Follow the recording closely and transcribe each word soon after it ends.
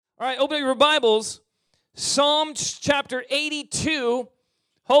All right, open your Bibles. Psalm chapter 82.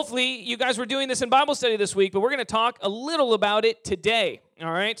 Hopefully, you guys were doing this in Bible study this week, but we're going to talk a little about it today.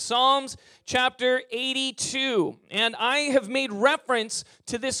 All right, Psalms chapter 82. And I have made reference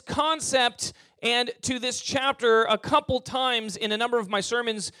to this concept and to this chapter a couple times in a number of my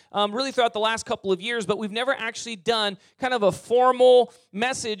sermons, really throughout the last couple of years, but we've never actually done kind of a formal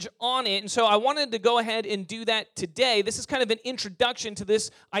message on it. And so I wanted to go ahead and do that today. This is kind of an introduction to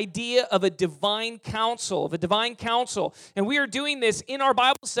this idea of a divine counsel, And we are doing this in our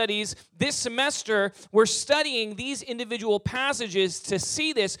Bible studies this semester. We're studying these individual passages to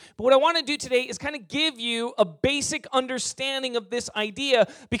see this. But what I want to do today is kind of give you a basic understanding of this idea,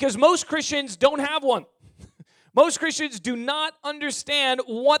 because most Christians don't have one. Most Christians do not understand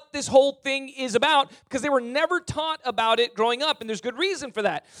what this whole thing is about because they were never taught about it growing up, and there's good reason for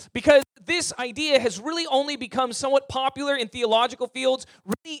that. Because this idea has really only become somewhat popular in theological fields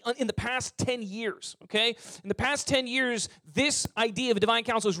really in the past 10 years, okay? In the past 10 years, this idea of divine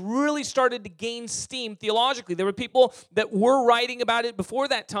counsel has really started to gain steam theologically. There were people that were writing about it before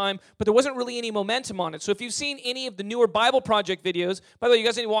that time, but there wasn't really any momentum on it. So if you've seen any of the newer Bible Project videos, by the way, you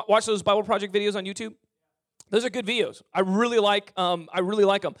guys need to watch those Bible Project videos on YouTube? Those are good videos. I really like them. I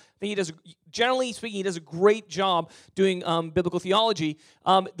think generally speaking, he does a great job doing biblical theology.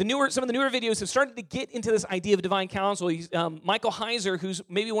 Some of the newer videos have started to get into this idea of divine counsel. Michael Heiser, who's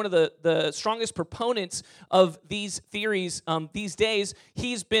maybe one of the strongest proponents of these theories these days,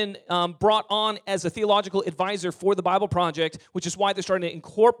 he's been brought on as a theological advisor for the Bible Project, which is why they're starting to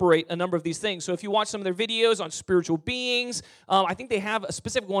incorporate a number of these things. So if you watch some of their videos on spiritual beings, I think they have a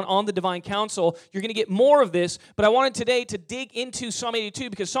specific one on the divine counsel. You're going to get more of this, but I wanted today to dig into Psalm 82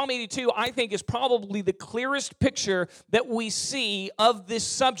 because Psalm 82, I think, is probably the clearest picture that we see of this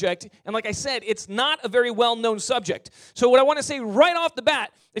subject. And like I said, it's not a very well-known subject. So what I want to say right off the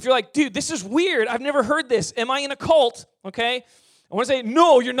bat, if you're like, dude, this is weird, I've never heard this, am I in a cult? Okay? I want to say,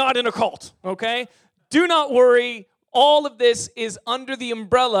 no, you're not in a cult. Okay? Do not worry. All of this is under the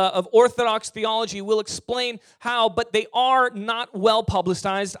umbrella of Orthodox theology. We'll explain how, but they are not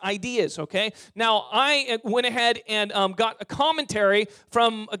well-publicized ideas, okay? Now, I went ahead and got a commentary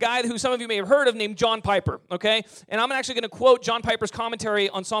from a guy who some of you may have heard of named John Piper, okay? And I'm actually going to quote John Piper's commentary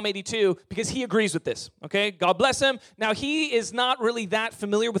on Psalm 82 because he agrees with this, okay? God bless him. Now, he is not really that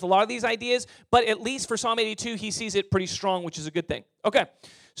familiar with a lot of these ideas, but at least for Psalm 82, he sees it pretty strong, which is a good thing. Okay,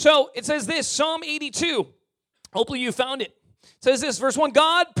 so it says this, Psalm 82. Hopefully you found it. It says this, verse 1,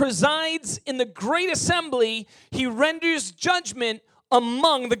 God presides in the great assembly. He renders judgment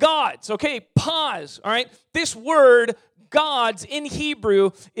among the gods. Okay, pause, all right? This word, gods, in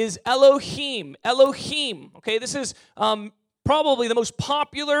Hebrew is Elohim. Elohim, okay? This is probably the most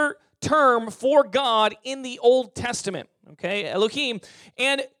popular term for God in the Old Testament, okay? Elohim.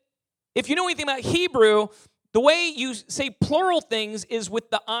 And if you know anything about Hebrew, the way you say plural things is with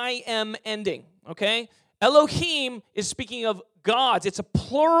the I-M ending, okay? Elohim is speaking of gods. It's a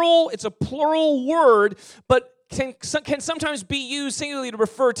plural word, but can sometimes be used singularly to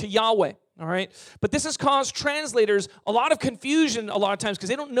refer to Yahweh, all right? But this has caused translators a lot of confusion a lot of times because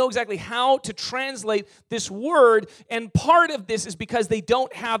they don't know exactly how to translate this word, and part of this is because they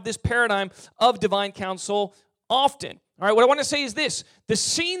don't have this paradigm of divine counsel often. All right, what I want to say is this. The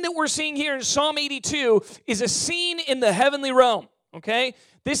scene that we're seeing here in Psalm 82 is a scene in the heavenly realm, okay?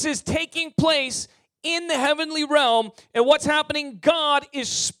 This is taking place in the heavenly realm, and what's happening? God is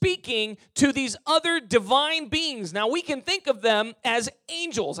speaking to these other divine beings. Now, we can think of them as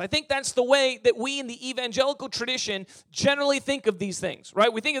angels. I think that's the way that we in the evangelical tradition generally think of these things,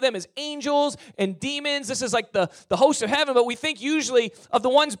 right? We think of them as angels and demons. This is like the host of heaven, but we think usually of the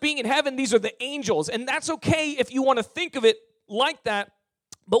ones being in heaven, these are the angels, and that's okay if you want to think of it like that.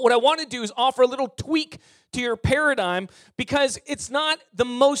 But what I want to do is offer a little tweak to your paradigm because it's not the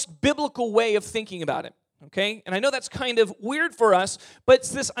most biblical way of thinking about it, okay? And I know that's kind of weird for us, but it's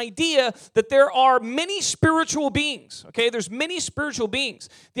this idea that there are many spiritual beings, okay? There's many spiritual beings.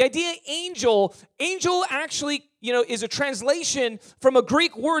 The idea angel actually, is a translation from a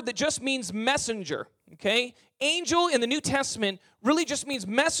Greek word that just means messenger, okay? Angel in the New Testament really just means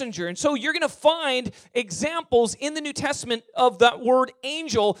messenger. And so you're going to find examples in the New Testament of that word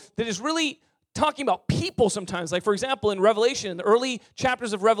angel that is really talking about people sometimes. Like, for example, in Revelation, in the early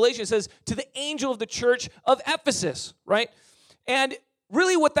chapters of Revelation, it says, to the angel of the church of Ephesus, right? And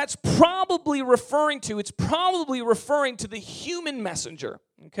really what that's probably referring to, it's probably referring to the human messenger,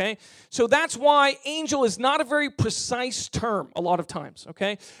 okay? So that's why angel is not a very precise term a lot of times,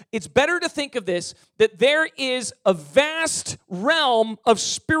 okay? It's better to think of this, that there is a vast realm of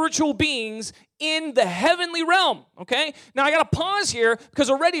spiritual beings in the heavenly realm, okay? Now, I got to pause here because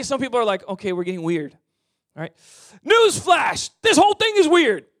already some people are like, okay, we're getting weird, all right? Newsflash, this whole thing is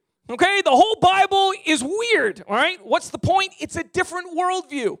weird. Okay, the whole Bible is weird, all right? What's the point? It's a different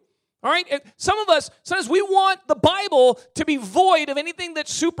worldview, all right? And some of us, sometimes we want the Bible to be void of anything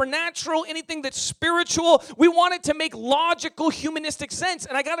that's supernatural, anything that's spiritual. We want it to make logical, humanistic sense.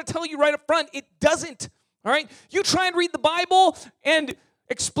 And I got to tell you right up front, it doesn't, all right? You try and read the Bible and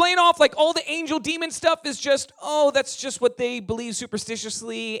explain off like all the angel demon stuff is just, oh, that's just what they believe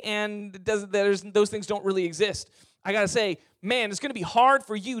superstitiously, and those things don't really exist. I got to say, man, it's going to be hard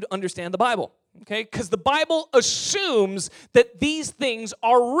for you to understand the Bible, okay? Because the Bible assumes that these things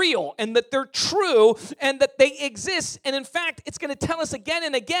are real and that they're true and that they exist. And in fact, it's going to tell us again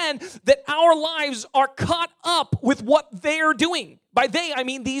and again that our lives are caught up with what they're doing. By they, I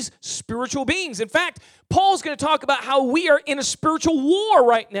mean these spiritual beings. In fact, Paul's going to talk about how we are in a spiritual war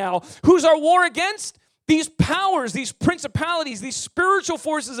right now. Who's our war against? These powers, these principalities, these spiritual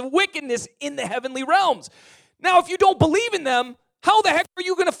forces of wickedness in the heavenly realms. Now, if you don't believe in them, how the heck are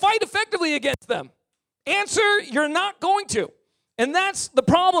you going to fight effectively against them? Answer, you're not going to. And that's the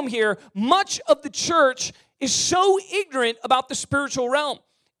problem here. Much of the church is so ignorant about the spiritual realm.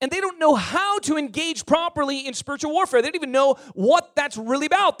 And they don't know how to engage properly in spiritual warfare. They don't even know what that's really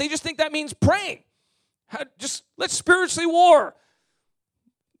about. They just think that means praying. Just let's spiritually war.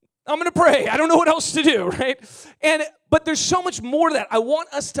 I'm going to pray. I don't know what else to do, right? But there's so much more to that. I want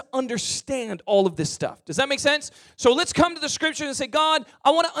us to understand all of this stuff. Does that make sense? So let's come to the scripture and say, God,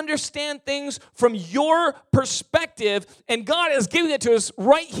 I want to understand things from your perspective. And God has given it to us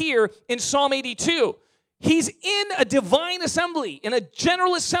right here in Psalm 82. He's in a divine assembly, in a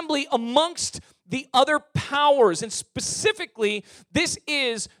general assembly amongst the other powers. And specifically, this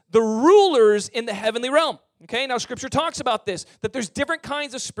is the rulers in the heavenly realm. Okay, now Scripture talks about this, that there's different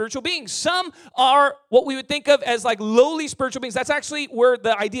kinds of spiritual beings. Some are what we would think of as like lowly spiritual beings. That's actually where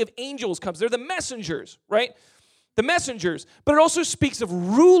the idea of angels comes. They're the messengers, right? The messengers. But it also speaks of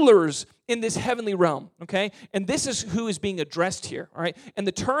rulers in this heavenly realm, okay? And this is who is being addressed here, all right? And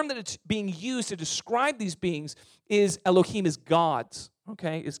the term that it's being used to describe these beings is Elohim, is gods,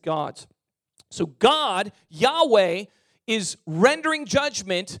 okay? Is gods. So God, Yahweh, is rendering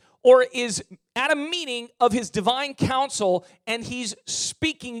judgment or is at a meeting of his divine council, and he's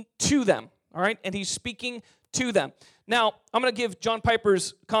speaking to them, all right? And he's speaking to them. Now, I'm going to give John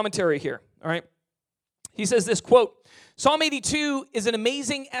Piper's commentary here, all right? He says this, quote, Psalm 82 is an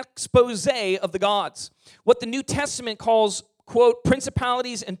amazing expose of the gods, what the New Testament calls, quote,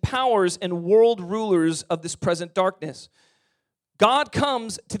 principalities and powers and world rulers of this present darkness. God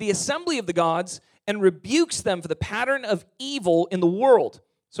comes to the assembly of the gods and rebukes them for the pattern of evil in the world.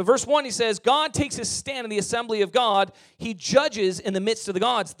 So verse 1, he says, God takes his stand in the assembly of God. He judges in the midst of the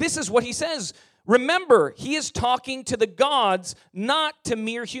gods. This is what he says. Remember, he is talking to the gods, not to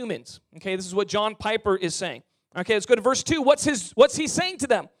mere humans. Okay, this is what John Piper is saying. Okay, let's go to verse 2. What's he saying to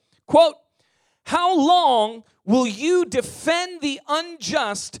them? Quote, how long will you defend the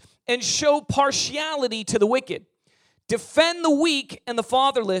unjust and show partiality to the wicked? Defend the weak and the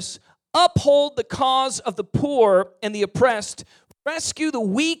fatherless. Uphold the cause of the poor and the oppressed. Rescue the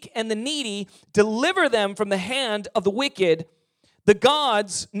weak and the needy. Deliver them from the hand of the wicked. The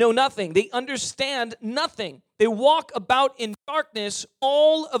gods know nothing. They understand nothing. They walk about in darkness.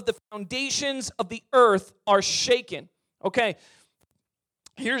 All of the foundations of the earth are shaken. Okay,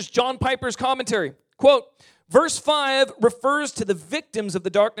 here's John Piper's commentary. Quote, verse 5 refers to the victims of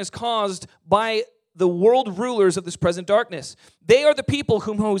the darkness caused by the world rulers of this present darkness. They are the people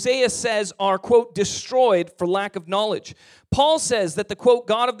whom Hosea says are, quote, destroyed for lack of knowledge. Paul says that the, quote,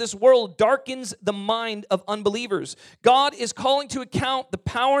 God of this world darkens the mind of unbelievers. God is calling to account the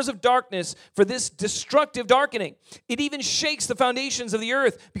powers of darkness for this destructive darkening. It even shakes the foundations of the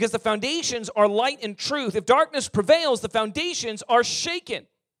earth because the foundations are light and truth. If darkness prevails, the foundations are shaken.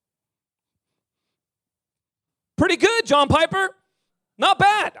 Pretty good, John Piper. Not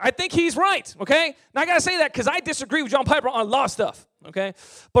bad. I think he's right, okay? Now, I got to say that because I disagree with John Piper on a lot of stuff, okay?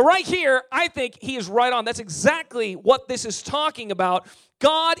 But right here, I think he is right on. That's exactly what this is talking about.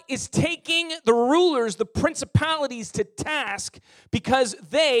 God is taking the rulers, the principalities to task because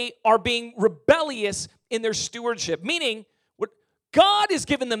they are being rebellious in their stewardship, meaning God has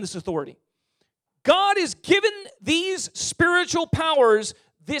given them this authority. God has given these spiritual powers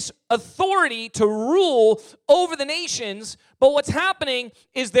this authority to rule over the nations, but what's happening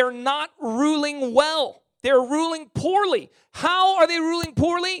is they're not ruling well. They're ruling poorly. How are they ruling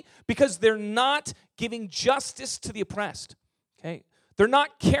poorly? Because they're not giving justice to the oppressed. Okay? They're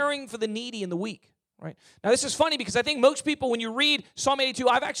not caring for the needy and the weak. Right? Now, this is funny because I think most people, when you read Psalm 82,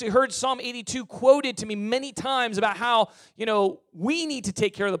 I've actually heard Psalm 82 quoted to me many times about how, we need to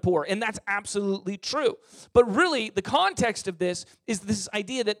take care of the poor, and that's absolutely true. But really, the context of this is this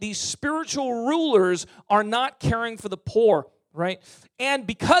idea that these spiritual rulers are not caring for the poor, right? And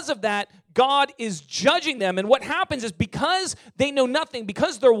because of that, God is judging them. And what happens is because they know nothing,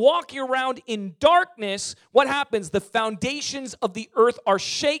 because they're walking around in darkness, what happens? The foundations of the earth are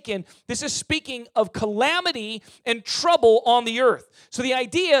shaken. This is speaking of calamity and trouble on the earth. So the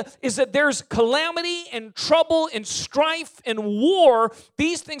idea is that there's calamity and trouble and strife and war.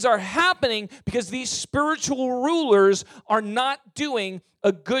 These things are happening because these spiritual rulers are not doing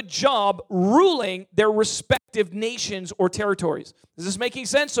a good job ruling their respective nations or territories. Is this making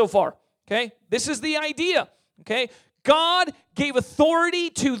sense so far? Okay, this is the idea, okay? God gave authority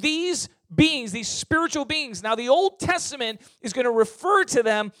to these beings, these spiritual beings. Now, the Old Testament is going to refer to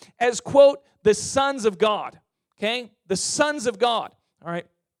them as, quote, the sons of God, okay? The sons of God, all right?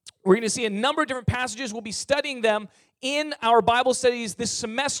 We're going to see a number of different passages. We'll be studying them in our Bible studies this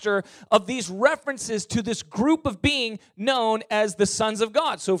semester of these references to this group of being known as the sons of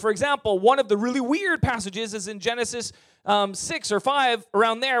God. So, for example, one of the really weird passages is in Genesis 6 or 5,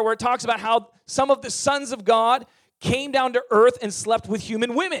 around there, where it talks about how some of the sons of God came down to earth and slept with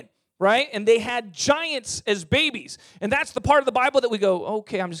human women, right? And they had giants as babies. And that's the part of the Bible that we go,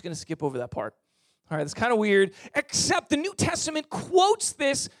 okay, I'm just going to skip over that part. All right, that's kind of weird, except the New Testament quotes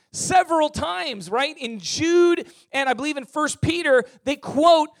this several times, right? In Jude and I believe in 1 Peter, they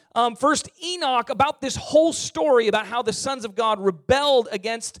quote 1 Enoch about this whole story about how the sons of God rebelled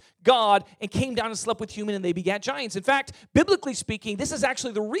against God and came down and slept with human and they begat giants. In fact, biblically speaking, this is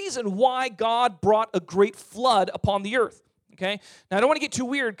actually the reason why God brought a great flood upon the earth. Okay? Now, I don't want to get too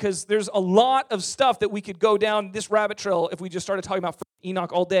weird because there's a lot of stuff that we could go down this rabbit trail if we just started talking about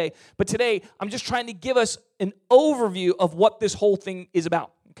Enoch all day. But today, I'm just trying to give us an overview of what this whole thing is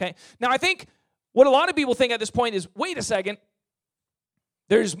about. Okay? Now, I think what a lot of people think at this point is, wait a second,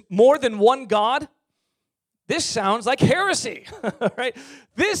 there's more than one God? This sounds like heresy, right?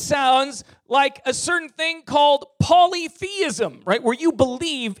 This sounds like a certain thing called polytheism, right? Where you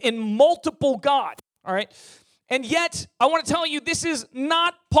believe in multiple gods, all right? And yet, I want to tell you, this is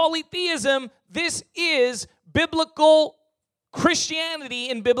not polytheism. This is biblical Christianity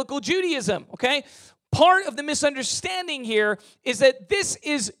and biblical Judaism, okay? Part of the misunderstanding here is that this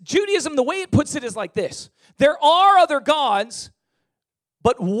is Judaism. The way it puts it is like this. There are other gods,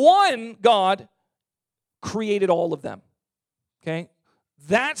 but one God created all of them, okay?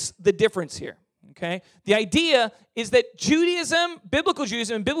 That's the difference here. Okay? The idea is that Judaism, and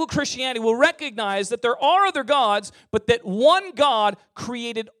biblical Christianity will recognize that there are other gods, but that one God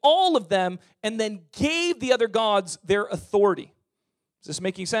created all of them and then gave the other gods their authority. Is this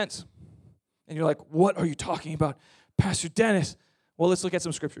making sense? And you're like, what are you talking about, Pastor Dennis? Well, let's look at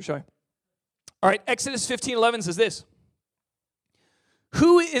some scripture, shall we? All right, Exodus 15:11 says this.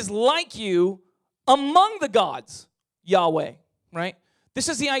 Who is like you among the gods? Yahweh, right? This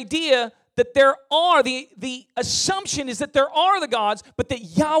is the idea that there are, the assumption is that there are the gods, but that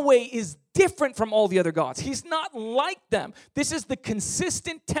Yahweh is different from all the other gods. He's not like them. This is the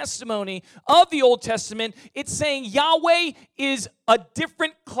consistent testimony of the Old Testament. It's saying Yahweh is a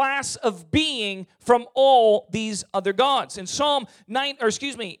different class of being from all these other gods. In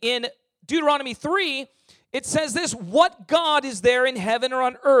in Deuteronomy 3, it says this, what God is there in heaven or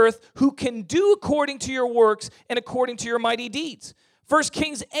on earth who can do according to your works and according to your mighty deeds? 1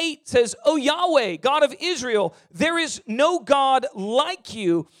 Kings 8 says, O Yahweh, God of Israel, there is no God like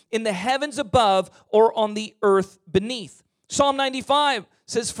you in the heavens above or on the earth beneath. Psalm 95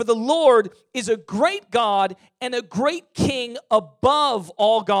 says, for the Lord is a great God and a great king above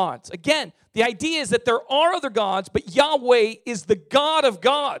all gods. Again, the idea is that there are other gods, but Yahweh is the God of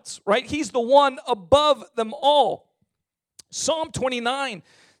gods, right? He's the one above them all. Psalm 29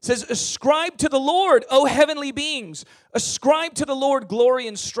 says, ascribe to the Lord, O heavenly beings. Ascribe to the Lord glory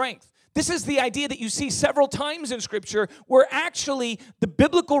and strength. This is the idea that you see several times in Scripture where actually the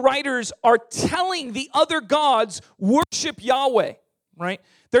biblical writers are telling the other gods, worship Yahweh, right?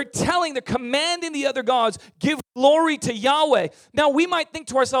 They're commanding the other gods, give glory to Yahweh. Now, we might think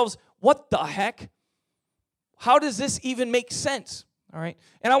to ourselves, what the heck? How does this even make sense? All right.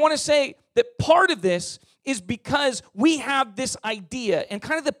 And I want to say that part of this is because we have this idea, and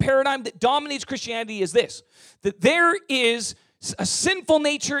kind of the paradigm that dominates Christianity is this, that there is a sinful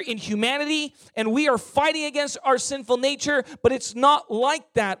nature in humanity, and we are fighting against our sinful nature, but it's not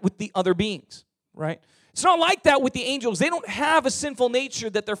like that with the other beings, right? It's not like that with the angels. They don't have a sinful nature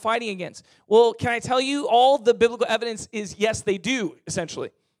that they're fighting against. Well, can I tell you, all the biblical evidence is yes, they do,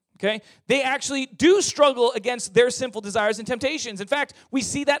 essentially. Okay? They actually do struggle against their sinful desires and temptations. In fact, we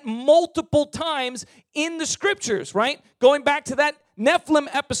see that multiple times in the scriptures, right? Going back to that Nephilim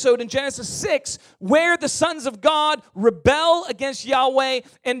episode in Genesis 6, where the sons of God rebel against Yahweh,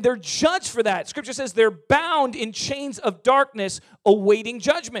 and they're judged for that. Scripture says they're bound in chains of darkness, awaiting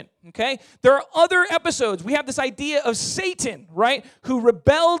judgment, okay? There are other episodes. We have this idea of Satan, right, who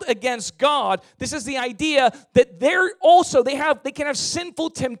rebelled against God. This is the idea that they can have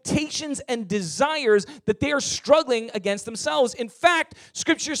sinful temptations and desires that they are struggling against themselves. In fact,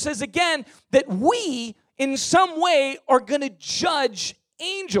 Scripture says again that we, in some way, are going to judge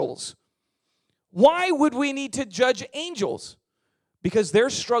angels. Why would we need to judge angels? Because they're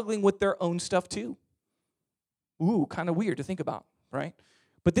struggling with their own stuff too. Ooh, kind of weird to think about, right?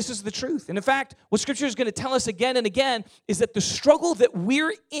 But this is the truth. And in fact, what Scripture is going to tell us again and again is that the struggle that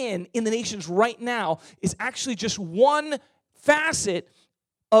we're in the nations right now is actually just one facet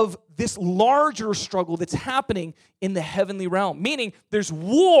of this larger struggle that's happening in the heavenly realm. Meaning, there's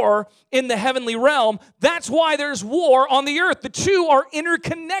war in the heavenly realm. That's why there's war on the earth. The two are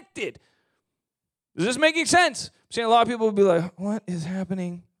interconnected. Is this making sense? I'm seeing a lot of people will be like, what is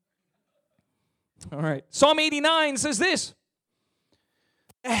happening? All right. Psalm 89 says this: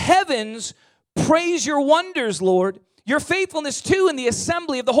 the heavens praise your wonders, Lord, your faithfulness too in the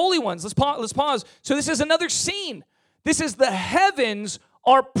assembly of the holy ones. Let's pause. So this is another scene. This is the heavens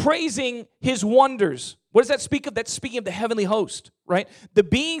are praising his wonders. What does that speak of? That's speaking of the heavenly host, right? The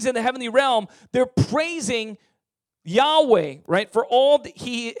beings in the heavenly realm, they're praising Yahweh, right, for all that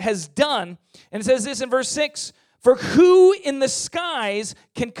he has done. And it says this in verse 6, for who in the skies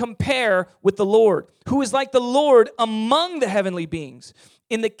can compare with the Lord? Who is like the Lord among the heavenly beings?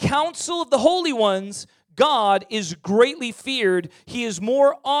 In the council of the holy ones, God is greatly feared. He is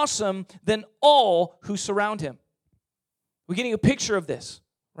more awesome than all who surround him. We're getting a picture of this,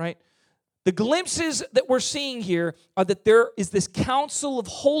 right? The glimpses that we're seeing here are that there is this council of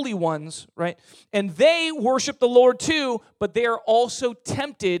holy ones, right? And they worship the Lord too, but they are also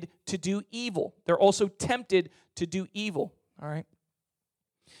tempted to do evil. They're also tempted to do evil, all right?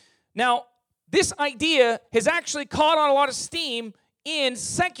 Now, this idea has actually caught on a lot of steam in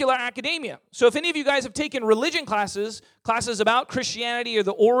secular academia. So if any of you guys have taken religion classes about Christianity or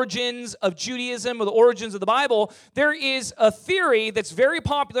the origins of Judaism or the origins of the Bible, there is a theory that's very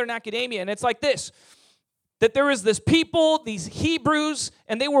popular in academia, and it's like this, that there is this people, these Hebrews,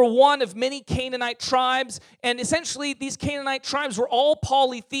 and they were one of many Canaanite tribes, and essentially these Canaanite tribes were all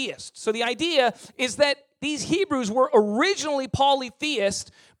polytheists. So the idea is that these Hebrews were originally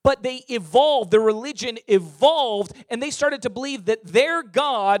polytheist, but they evolved, their religion evolved, and they started to believe that their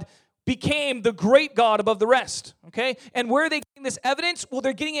God became the great God above the rest, okay? And where are they getting this evidence? Well,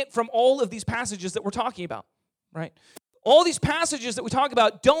 they're getting it from all of these passages that we're talking about, right? All these passages that we talk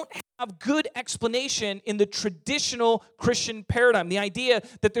about don't have good explanation in the traditional Christian paradigm. The idea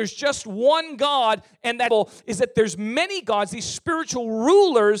that there's just one God and that is that there's many gods, these spiritual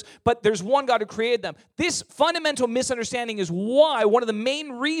rulers, but there's one God who created them. This fundamental misunderstanding is why, one of the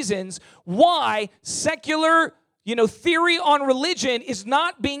main reasons why secular, theory on religion is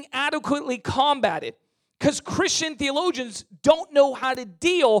not being adequately combated. Because Christian theologians don't know how to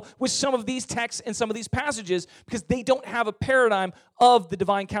deal with some of these texts and some of these passages because they don't have a paradigm of the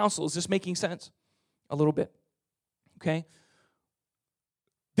divine counsel. Is this making sense? A little bit. Okay?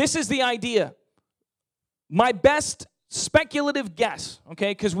 This is the idea. My best speculative guess, okay,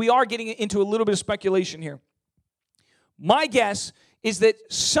 because we are getting into a little bit of speculation here. My guess is that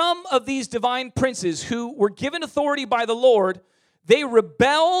some of these divine princes who were given authority by the Lord, they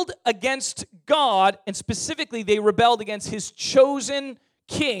rebelled against God, and specifically, they rebelled against his chosen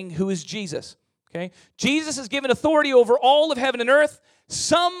king, who is Jesus. Okay? Jesus is given authority over all of heaven and earth.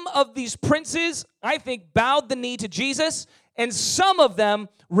 Some of these princes, I think, bowed the knee to Jesus, and some of them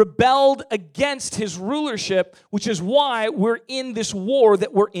rebelled against his rulership, which is why we're in this war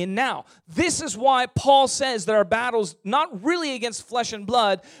that we're in now. This is why Paul says that our battle's not really against flesh and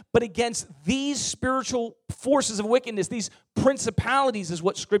blood, but against these spiritual forces of wickedness, these principalities is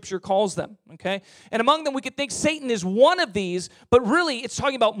what Scripture calls them, okay? And among them, we could think Satan is one of these, but really it's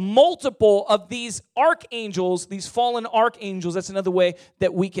talking about multiple of these archangels, these fallen archangels. That's another way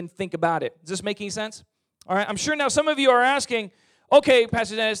that we can think about it. Is this making sense? All right, I'm sure now some of you are asking, okay,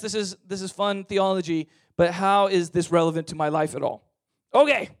 Pastor Dennis, this is fun theology, but how is this relevant to my life at all?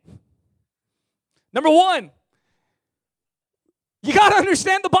 Okay. Number one, You got to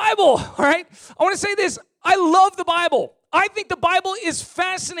understand the Bible, all right? I want to say this. I love the Bible. I think the Bible is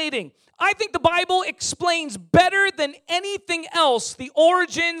fascinating. I think the Bible explains better than anything else the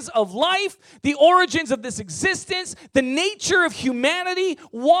origins of life, the origins of this existence, the nature of humanity,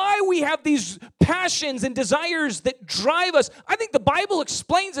 why we have these passions and desires that drive us. I think the Bible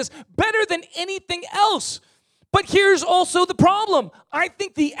explains this better than anything else. But here's also the problem. I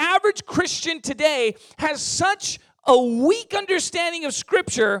think the average Christian today has such a weak understanding of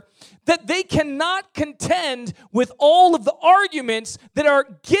Scripture that they cannot contend with all of the arguments that are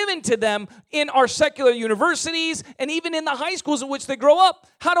given to them in our secular universities and even in the high schools in which they grow up.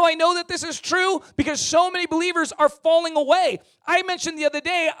 How do I know that this is true? Because so many believers are falling away. I mentioned the other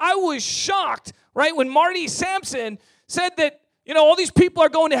day, I was shocked, right, when Marty Sampson said that, all these people are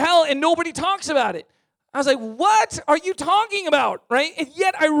going to hell and nobody talks about it. I was like, what are you talking about, right? And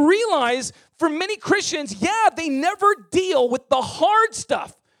yet I realize for many Christians, they never deal with the hard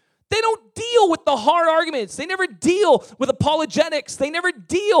stuff. They don't deal with the hard arguments. They never deal with apologetics. They never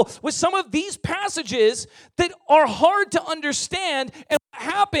deal with some of these passages that are hard to understand. And what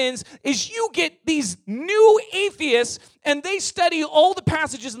happens is you get these new atheists, and they study all the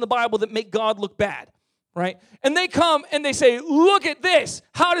passages in the Bible that make God look bad, right? And they come and they say, look at this.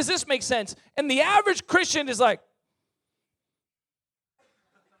 How does this make sense? And the average Christian is like,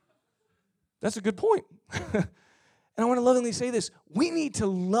 that's a good point. And I want to lovingly say this. We need to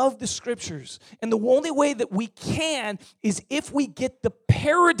love the Scriptures. And the only way that we can is if we get the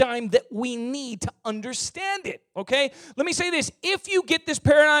paradigm that we need to understand it, okay? Let me say this. If you get this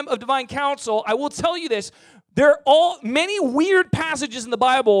paradigm of divine counsel, I will tell you this. Many weird passages in the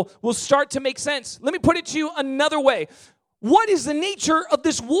Bible will start to make sense. Let me put it to you another way. What is the nature of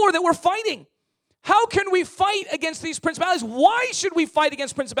this war that we're fighting? How can we fight against these principalities? Why should we fight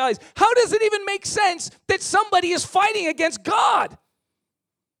against principalities? How does it even make sense that somebody is fighting against God?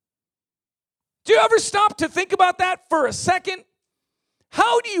 Do you ever stop to think about that for a second?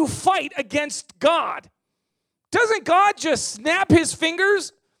 How do you fight against God? Doesn't God just snap his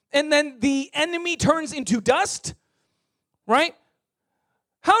fingers and then the enemy turns into dust? Right?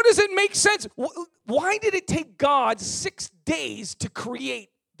 How does it make sense? Why did it take God 6 days to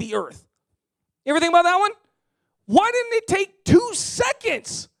create the earth? You ever think about that one? Why didn't it take 2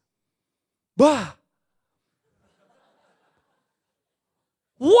 seconds? Bah.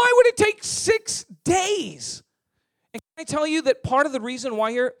 Why would it take 6 days? And can I tell you that part of the reason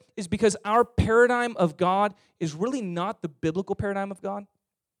why here is because our paradigm of God is really not the biblical paradigm of God?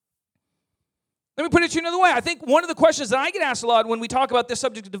 Let me put it to you another way. I think one of the questions that I get asked a lot when we talk about this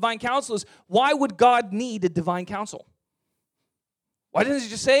subject of divine counsel is, why would God need a divine counsel? Why didn't he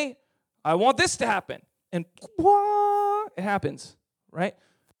just say, I want this to happen? And it happens, right?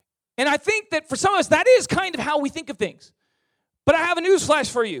 And I think that for some of us, that is kind of how we think of things. But I have a news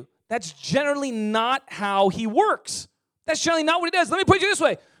flash for you. That's generally not how he works. That's generally not what he does. Let me put it this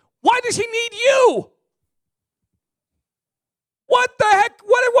way. Why does he need you? What the heck?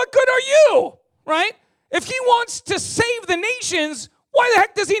 What good are you? Right? If he wants to save the nations, why the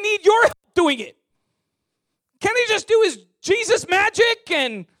heck does he need your help doing it? Can he just do his Jesus magic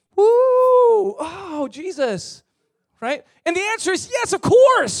and Jesus, right? And the answer is yes, of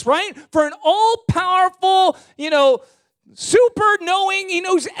course, right? For an all-powerful, super knowing, he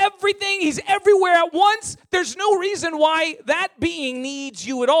knows everything, he's everywhere at once, there's no reason why that being needs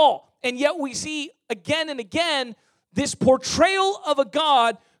you at all. And yet we see again and again this portrayal of a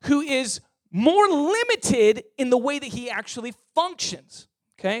God who is more limited in the way that he actually functions.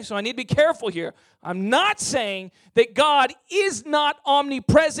 Okay, so I need to be careful here. I'm not saying that God is not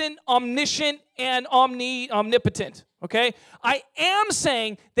omnipresent, omniscient, and omnipotent. Okay? I am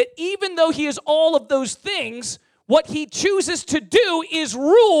saying that even though he is all of those things, what he chooses to do is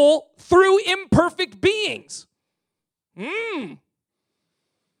rule through imperfect beings. And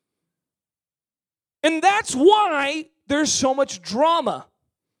that's why there's so much drama.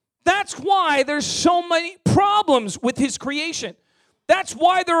 That's why there's so many problems with his creation. That's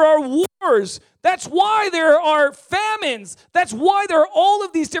why there are wars. That's why there are famines. That's why there are all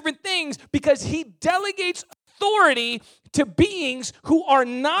of these different things, because he delegates authority to beings who are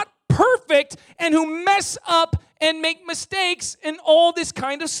not perfect and who mess up and make mistakes and all this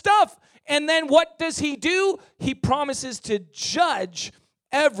kind of stuff. And then what does he do? He promises to judge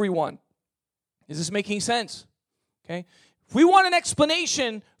everyone. Is this making sense? Okay. If we want an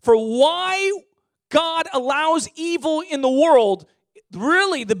explanation for why God allows evil in the world,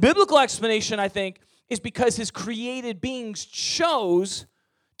 really the biblical explanation, I think, is because his created beings chose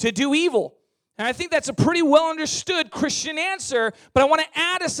to do evil. And I think that's a pretty well understood Christian answer, but I want to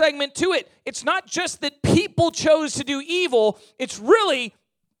add a segment to it. It's not just that people chose to do evil, it's really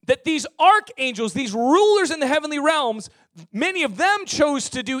that these archangels, these rulers in the heavenly realms, many of them chose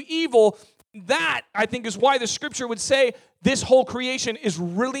to do evil. That, I think, is why the scripture would say this whole creation is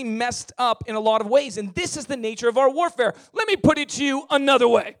really messed up in a lot of ways. And this is the nature of our warfare. Let me put it to you another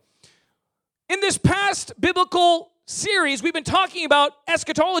way. In this past biblical series, we've been talking about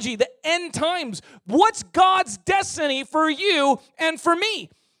eschatology, the end times. What's God's destiny for you and for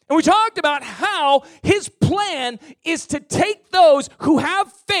me? And we talked about how his plan is to take those who have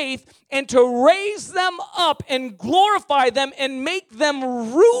faith and to raise them up and glorify them and make them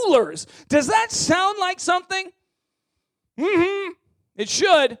rulers. Does that sound like something? It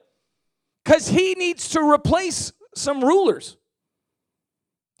should, because he needs to replace some rulers.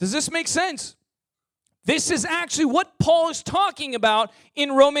 Does this make sense? This is actually what Paul is talking about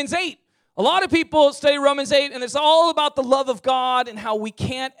in Romans 8. A lot of people study Romans 8, and it's all about the love of God and how we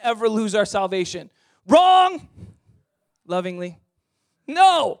can't ever lose our salvation. Wrong. Lovingly.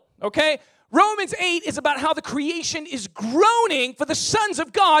 No. Okay? Romans 8 is about how the creation is groaning for the sons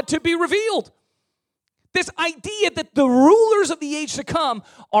of God to be revealed. This idea that the rulers of the age to come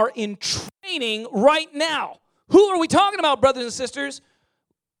are in training right now. Who are we talking about, brothers and sisters?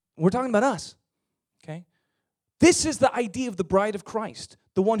 We're talking about us. Okay? This is the idea of the bride of Christ,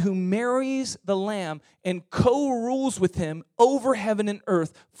 the one who marries the Lamb and co-rules with him over heaven and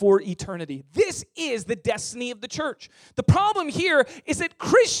earth for eternity. This is the destiny of the church. The problem here is that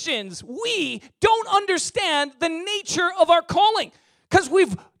Christians, we don't understand the nature of our calling, because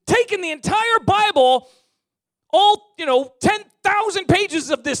we've taken the entire Bible, all, 10,000 pages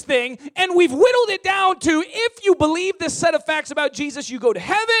of this thing, and we've whittled it down to, if you believe this set of facts about Jesus, you go to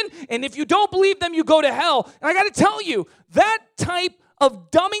heaven, and if you don't believe them, you go to hell. And I got to tell you, that type of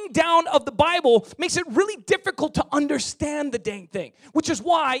dumbing down of the Bible makes it really difficult to understand the dang thing, which is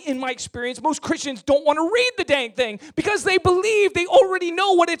why, in my experience, most Christians don't want to read the dang thing, because they believe they already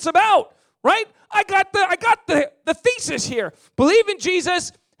know what it's about, right? I got the thesis here. Believe in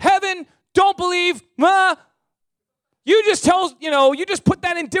Jesus, heaven, don't believe, you just you just put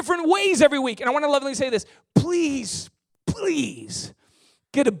that in different ways every week. And I want to lovingly say this. Please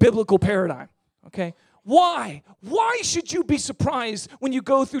get a biblical paradigm, okay? Why? Why should you be surprised when you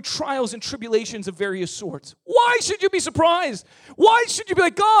go through trials and tribulations of various sorts? Why should you be surprised? Why should you be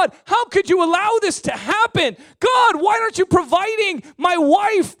like, God, how could you allow this to happen? God, why aren't you providing my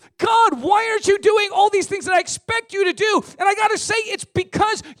wife? God, why aren't you doing all these things that I expect you to do? And I got to say, it's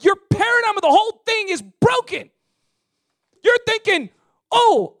because your paradigm of the whole thing is broken. You're thinking,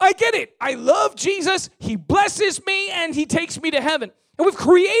 oh, I get it. I love Jesus. He blesses me and he takes me to heaven. And we've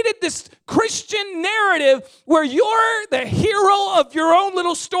created this Christian narrative where you're the hero of your own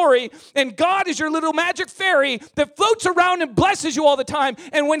little story, and God is your little magic fairy that floats around and blesses you all the time.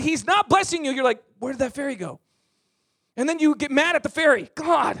 And when he's not blessing you, you're like, where did that fairy go? And then you get mad at the fairy.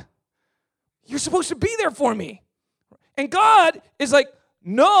 God, you're supposed to be there for me. And God is like,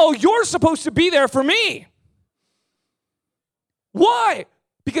 no, you're supposed to be there for me. Why?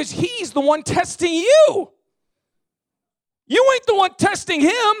 Because he's the one testing you. You ain't the one testing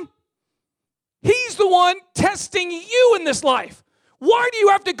him. He's the one testing you in this life. Why do you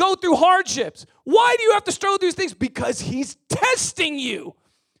have to go through hardships? Why do you have to struggle through these things? Because he's testing you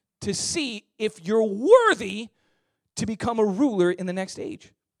to see if you're worthy to become a ruler in the next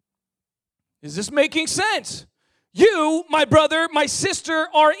age. Is this making sense? You, my brother, my sister,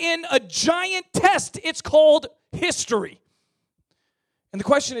 are in a giant test. It's called history. And the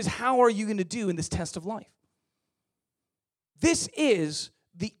question is, how are you going to do in this test of life? This is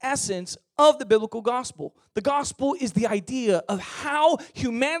the essence of the biblical gospel. The gospel is the idea of how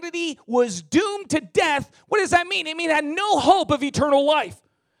humanity was doomed to death. What does that mean? It means it had no hope of eternal life.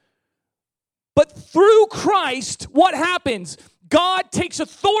 But through Christ, what happens? God takes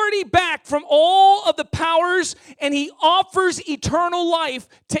authority back from all of the powers, and he offers eternal life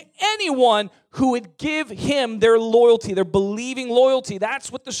to anyone who would give him their loyalty, their believing loyalty.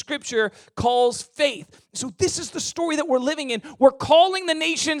 That's what the scripture calls faith. So this is the story that we're living in. We're calling the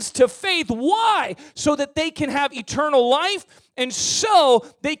nations to faith. Why? So that they can have eternal life, and so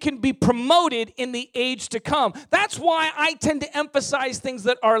they can be promoted in the age to come. That's why I tend to emphasize things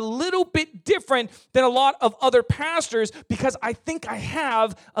that are a little bit different than a lot of other pastors, because I think I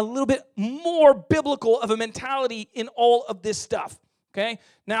have a little bit more biblical of a mentality in all of this stuff. Okay?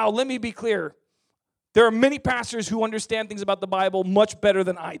 Now, let me be clear. There are many pastors who understand things about the Bible much better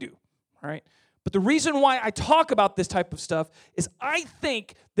than I do. All right? But the reason why I talk about this type of stuff is I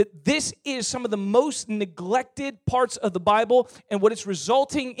think that this is some of the most neglected parts of the Bible, and what it's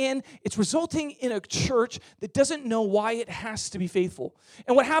resulting in a church that doesn't know why it has to be faithful.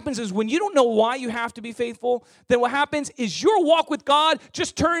 And what happens is when you don't know why you have to be faithful, then what happens is your walk with God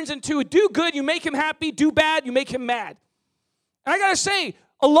just turns into a do good, you make him happy, do bad, you make him mad. And I gotta say,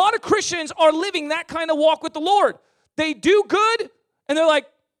 a lot of Christians are living that kind of walk with the Lord. They do good, and they're like,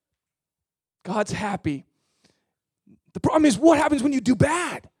 God's happy. The problem is, what happens when you do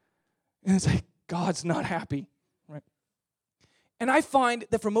bad? And it's like, God's not happy, right? And I find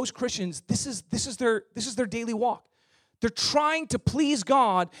that for most Christians, this is their daily walk. They're trying to please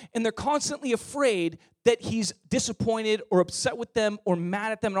God, and they're constantly afraid that he's disappointed or upset with them or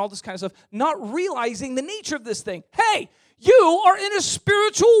mad at them and all this kind of stuff, not realizing the nature of this thing. Hey, you are in a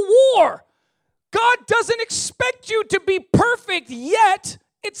spiritual war. God doesn't expect you to be perfect yet.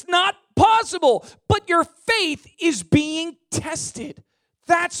 It's not possible, but your faith is being tested.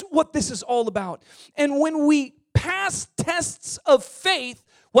 That's what this is all about. And when we pass tests of faith,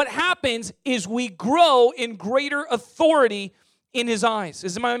 what happens is we grow in greater authority in his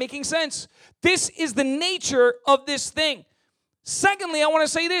eyes. Am I making sense? This is the nature of this thing. Secondly, I want to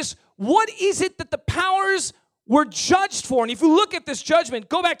say this. What is it that the powers were judged for? And if you look at this judgment,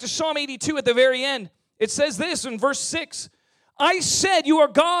 go back to Psalm 82 at the very end. It says this in verse 6. I said, you are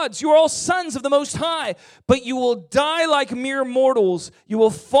gods, you are all sons of the Most High, but you will die like mere mortals. You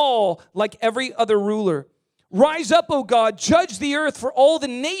will fall like every other ruler. Rise up, O God, judge the earth, for all the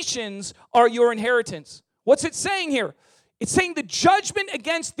nations are your inheritance. What's it saying here? It's saying the judgment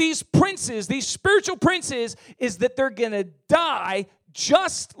against these princes, these spiritual princes, is that they're going to die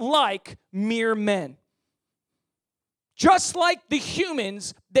just like mere men. Just like the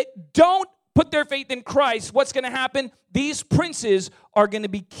humans that don't put their faith in Christ, what's going to happen? These princes are going to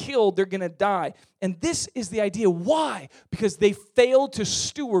be killed. They're going to die. And this is the idea. Why? Because they failed to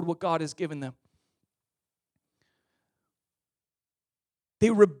steward what God has given them. They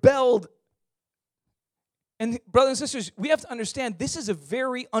rebelled. And brothers and sisters, we have to understand this is a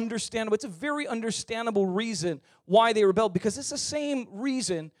very understandable reason why they rebelled, because it's the same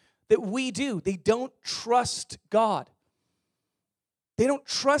reason that we do. They don't trust God. They don't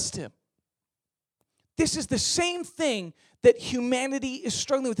trust him. This is the same thing that humanity is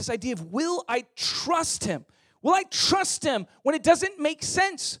struggling with, this idea of, will I trust him? Will I trust him when it doesn't make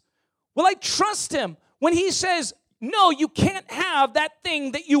sense? Will I trust him when he says, no, you can't have that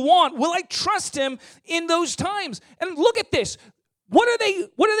thing that you want? Will I trust him in those times? And look at this. What are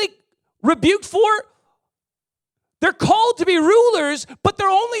they rebuked for? They're called to be rulers, but they're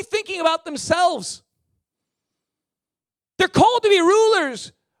only thinking about themselves. They're called to be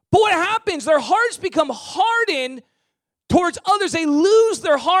rulers, but what happens? Their hearts become hardened towards others. They lose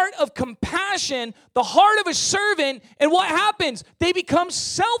their heart of compassion, the heart of a servant, and what happens? They become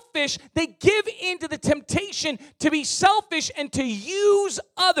selfish. They give into the temptation to be selfish and to use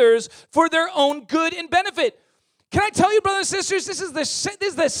others for their own good and benefit. Can I tell you, brothers and sisters, this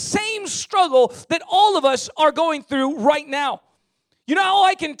is the same struggle that all of us are going through right now. You know how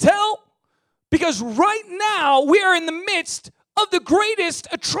I can tell? Because right now, we are in the midst of the greatest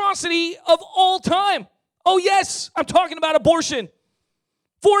atrocity of all time. Oh yes, I'm talking about abortion.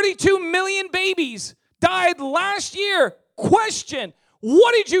 42 million babies died last year. Question,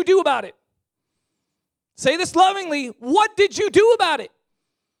 what did you do about it? Say this lovingly, what did you do about it?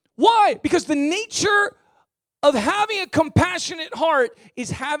 Why? Because the nature of having a compassionate heart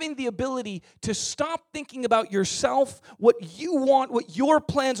is having the ability to stop thinking about yourself, what you want, what your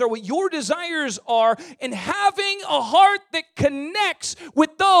plans are, what your desires are, and having a heart that connects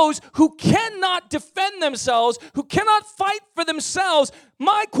with those who cannot defend themselves, who cannot fight for themselves.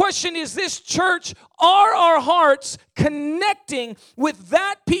 My question is this, church, are our hearts connecting with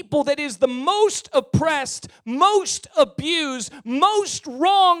that people that is the most oppressed, most abused, most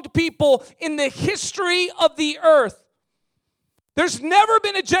wronged people in the history of the earth? There's never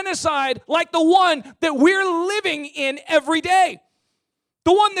been a genocide like the one that we're living in every day.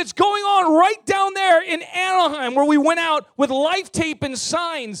 The one that's going on right down there in Anaheim, where we went out with life tape and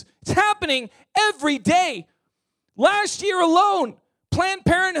signs. It's happening every day. Last year alone, Planned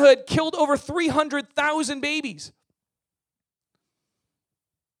Parenthood killed over 300,000 babies.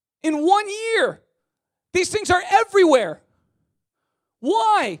 In 1 year, these things are everywhere.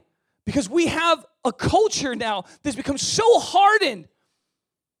 Why? Because we have a culture now that's become so hardened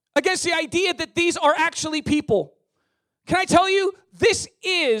against the idea that these are actually people. Can I tell you, this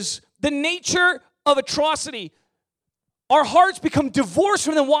is the nature of atrocity. Our hearts become divorced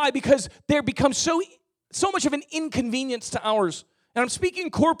from them. Why? Because they're become so much of an inconvenience to ours. And I'm speaking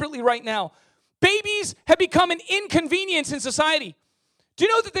corporately right now. Babies have become an inconvenience in society. Do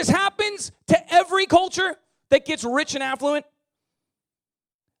you know that this happens to every culture that gets rich and affluent?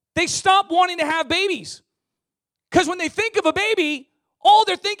 They stop wanting to have babies. Because when they think of a baby, all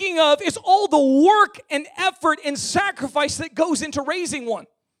they're thinking of is all the work and effort and sacrifice that goes into raising one.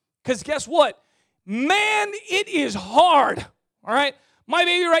 Because guess what? Man, it is hard. All right? My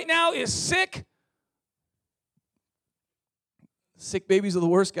baby right now is sick. Sick babies are the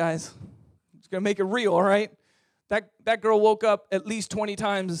worst, guys. It's going to make it real, all right? That girl woke up at least 20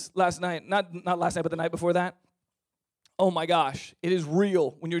 times last night. Not last night, but the night before that. Oh my gosh, it is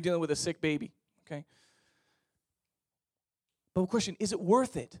real when you're dealing with a sick baby, okay? But the question, is it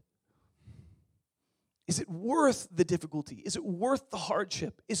worth it? Is it worth the difficulty? Is it worth the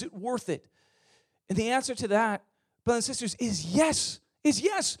hardship? Is it worth it? And the answer to that, brothers and sisters, is yes. Is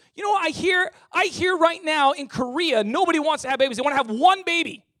yes. You know what I hear right now in Korea, nobody wants to have babies. They want to have one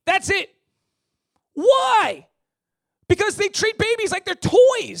baby. That's it. Why? Because they treat babies like they're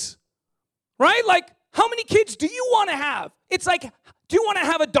toys, right? Like, how many kids do you want to have? It's like, do you want to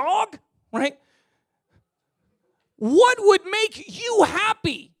have a dog, right? What would make you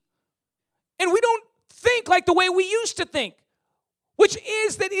happy? And we don't think like the way we used to think, which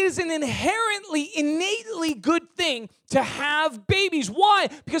is that it is an inherently, innately good thing to have babies. Why?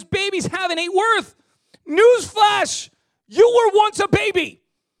 Because babies have an innate worth. Newsflash, you were once a baby.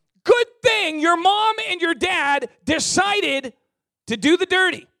 Good thing your mom and your dad decided to do the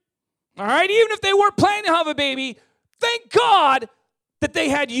dirty. All right? Even if they weren't planning to have a baby, thank God that they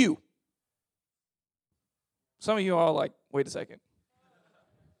had you. Some of you are all like, wait a second.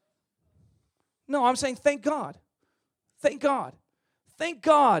 No, I'm saying thank God. Thank God. Thank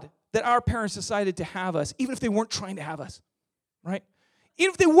God that our parents decided to have us, even if they weren't trying to have us. Right?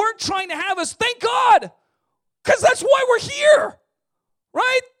 Even if they weren't trying to have us, thank God. Because that's why we're here.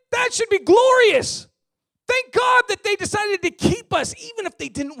 Right? That should be glorious. Thank God that they decided to keep us even if they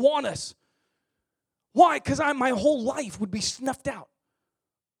didn't want us. Why? Because my whole life would be snuffed out.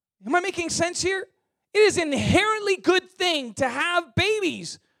 Am I making sense here? It is an inherently good thing to have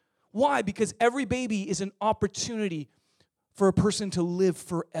babies. Why? Because every baby is an opportunity for a person to live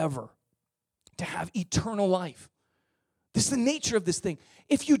forever, to have eternal life. This is the nature of this thing.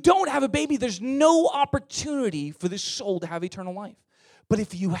 If you don't have a baby, there's no opportunity for this soul to have eternal life. But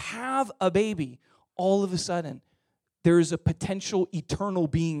if you have a baby, all of a sudden, there is a potential eternal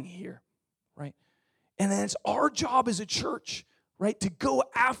being here, right? And then it's our job as a church, right, to go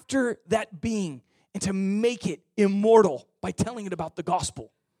after that being and to make it immortal by telling it about the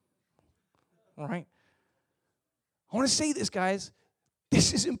gospel, all right? I want to say this, guys.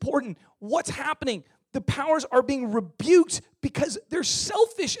 This is important. What's happening? The powers are being rebuked because they're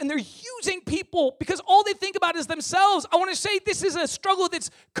selfish and they're using people because all they think about is themselves. I want to say this is a struggle that's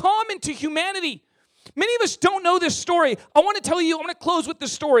common to humanity. Many of us don't know this story. I want to tell you, I'm going to close with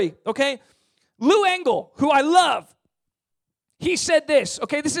this story, okay? Lou Engle, who I love, he said this,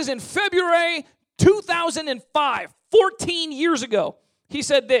 okay? This is in February 2005, 14 years ago. He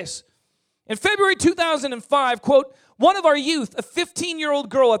said this. In February 2005, quote, one of our youth, a 15-year-old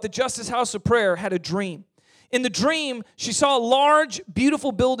girl at the Justice House of Prayer, had a dream. In the dream, she saw a large,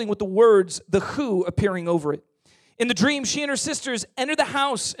 beautiful building with the words, The Who, appearing over it. In the dream, she and her sisters entered the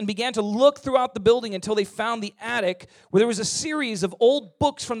house and began to look throughout the building until they found the attic where there was a series of old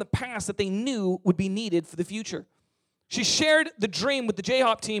books from the past that they knew would be needed for the future. She shared the dream with the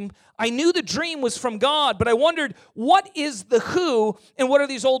J-Hop team. I knew the dream was from God, but I wondered, what is The Who and what are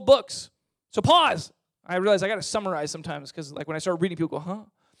these old books? So pause. I realize I got to summarize sometimes because like when I start reading, people go, huh? All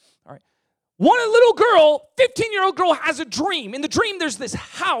right. One little girl, 15-year-old girl, has a dream. In the dream, there's this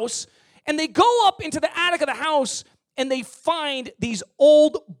house, and they go up into the attic of the house, and they find these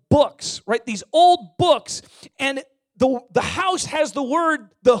old books, right? These old books, and the house has the word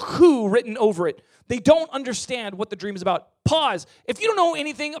The Who written over it. They don't understand what the dream is about. Pause. If you don't know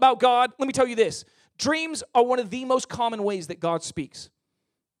anything about God, let me tell you this. Dreams are one of the most common ways that God speaks.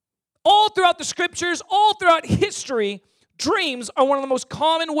 All throughout the scriptures, all throughout history, dreams are one of the most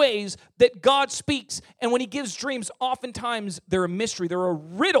common ways that God speaks. And when he gives dreams, oftentimes they're a mystery. They're a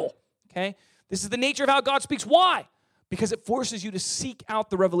riddle, okay? This is the nature of how God speaks. Why? Because it forces you to seek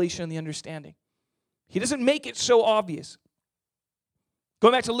out the revelation and the understanding. He doesn't make it so obvious.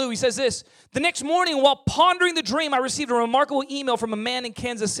 Going back to Lou, he says this: the next morning, while pondering the dream, I received a remarkable email from a man in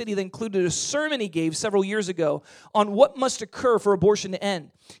Kansas City that included a sermon he gave several years ago on what must occur for abortion to end.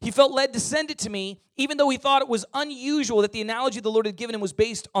 He felt led to send it to me, even though he thought it was unusual that the analogy the Lord had given him was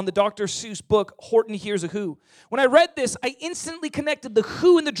based on the Dr. Seuss book, Horton Hears a Who. When I read this, I instantly connected the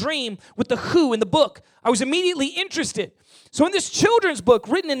who in the dream with the who in the book. I was immediately interested. So in this children's book,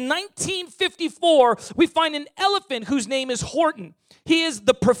 written in 1954, we find an elephant whose name is Horton. He is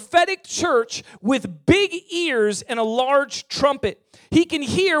the prophetic church with big ears and a large trumpet. He can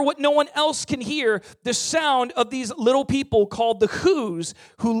hear what no one else can hear, the sound of these little people called the Who's,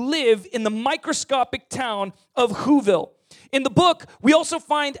 who live in the microscopic town of Whoville. In the book, we also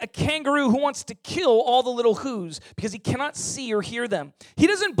find a kangaroo who wants to kill all the little Who's because he cannot see or hear them. He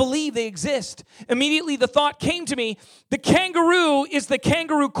doesn't believe they exist. Immediately, the thought came to me, the kangaroo is the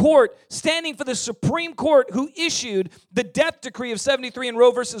kangaroo court, standing for the Supreme Court who issued the death decree of 73 in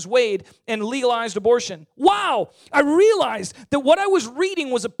Roe versus Wade and legalized abortion. Wow! I realized that what I was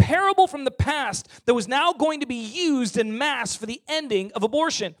reading was a parable from the past that was now going to be used en masse for the ending of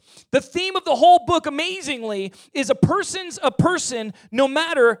abortion. The theme of the whole book, amazingly, is a person, no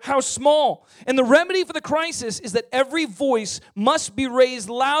matter how small. And the remedy for the crisis is that every voice must be raised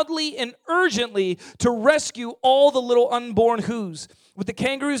loudly and urgently to rescue all the little unborn Who's. With the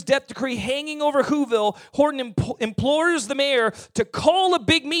kangaroo's death decree hanging over Whoville, Horton implores the mayor to call a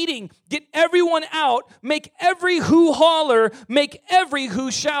big meeting, get everyone out, make every Who holler, make every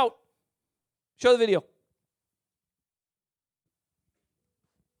Who shout. Show the video.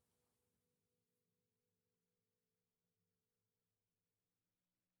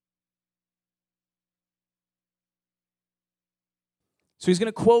 So he's going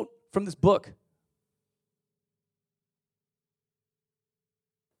to quote from this book.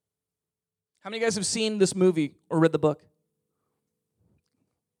 How many of you guys have seen this movie or read the book?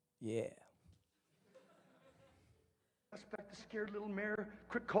 Yeah. Suspect, the scared little mayor,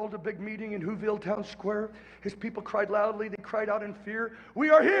 quick called a big meeting in Whoville Town Square. His people cried loudly. They cried out in fear.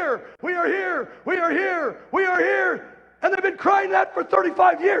 We are here! We are here! We are here! We are here! And they've been crying that for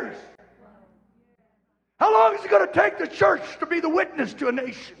 35 years. How long is it going to take the church to be the witness to a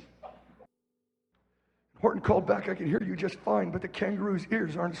nation? Horton called back, I can hear you just fine, but the kangaroo's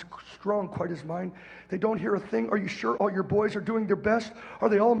ears aren't as strong quite as mine. They don't hear a thing. Are you sure all your boys are doing their best? Are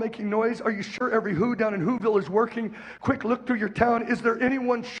they all making noise? Are you sure every Who down in Whoville is working? Quick look through your town. Is there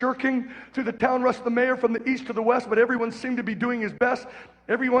anyone shirking? Through the town rushed the mayor from the east to the west, but everyone seemed to be doing his best.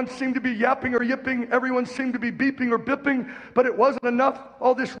 Everyone seemed to be yapping or yipping. Everyone seemed to be beeping or bipping, but it wasn't enough.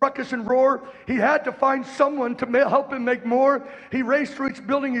 All this ruckus and roar. He had to find someone to help him make more. He raced through each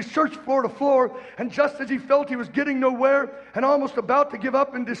building. He searched floor to floor, and just as he felt he was getting nowhere and almost about to give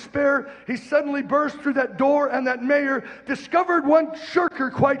up in despair, he suddenly burst through that door, and that mayor discovered one shirker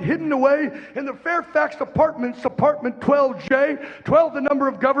quite hidden away in the Fairfax Apartments, apartment 12J. 12 the number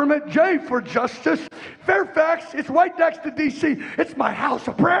of government, J for justice. Fairfax, it's right next to D.C. It's my house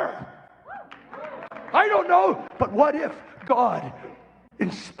of prayer. I don't know, but what if God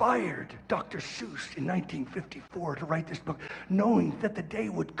inspired Dr. Seuss in 1954 to write this book, knowing that the day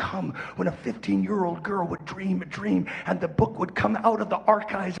would come when a 15-year-old girl would dream a dream and the book would come out of the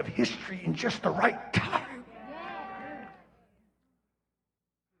archives of history in just the right time.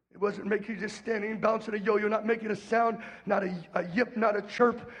 It wasn't making just standing, bouncing a yo-yo, not making a sound, not a yip, not a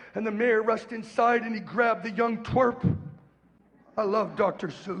chirp. And the mayor rushed inside and he grabbed the young twerp. I love Dr.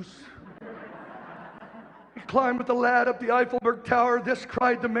 Seuss. He climbed with the lad up the Eiffelberg Tower. This,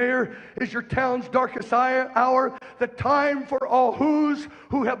 cried the mayor, is your town's darkest hour. The time for all Who's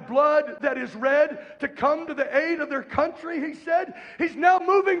who have blood that is red to come to the aid of their country, he said. He's now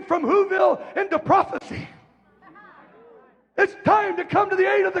moving from Whoville into prophecy. It's time to come to the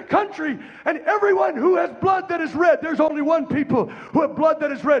aid of the country and everyone who has blood that is red. There's only one people who have blood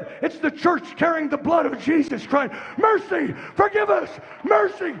that is red. It's the church carrying the blood of Jesus, crying, mercy, forgive us,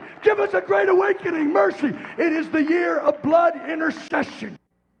 mercy, give us a great awakening, mercy. It is the year of blood intercession.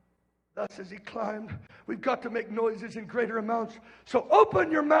 Thus as he climbed, we've got to make noises in greater amounts. So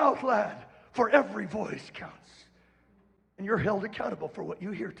open your mouth, lad, for every voice counts. And you're held accountable for what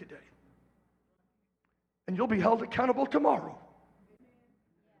you hear today. And you'll be held accountable tomorrow.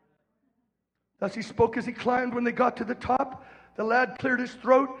 Thus he spoke as he climbed. When they got to the top, the lad cleared his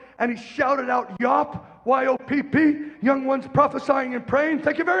throat and he shouted out, Yop, Y-O-P-P, young ones prophesying and praying.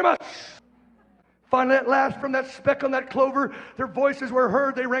 Thank you very much. Finally, at last, from that speck on that clover, their voices were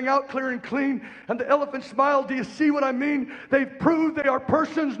heard. They rang out clear and clean. And the elephant smiled. Do you see what I mean? They've proved they are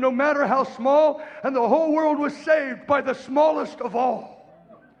persons no matter how small. And the whole world was saved by the smallest of all.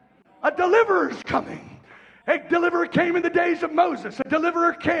 A deliverer's coming. A deliverer came in the days of Moses. A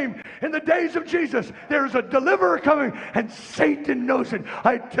deliverer came in the days of Jesus. There's a deliverer coming, and Satan knows it.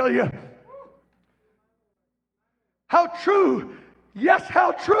 I tell you. How true. Yes,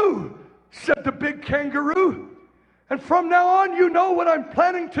 how true, said the big kangaroo. And from now on, you know what I'm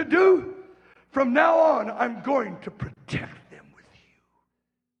planning to do? From now on, I'm going to protect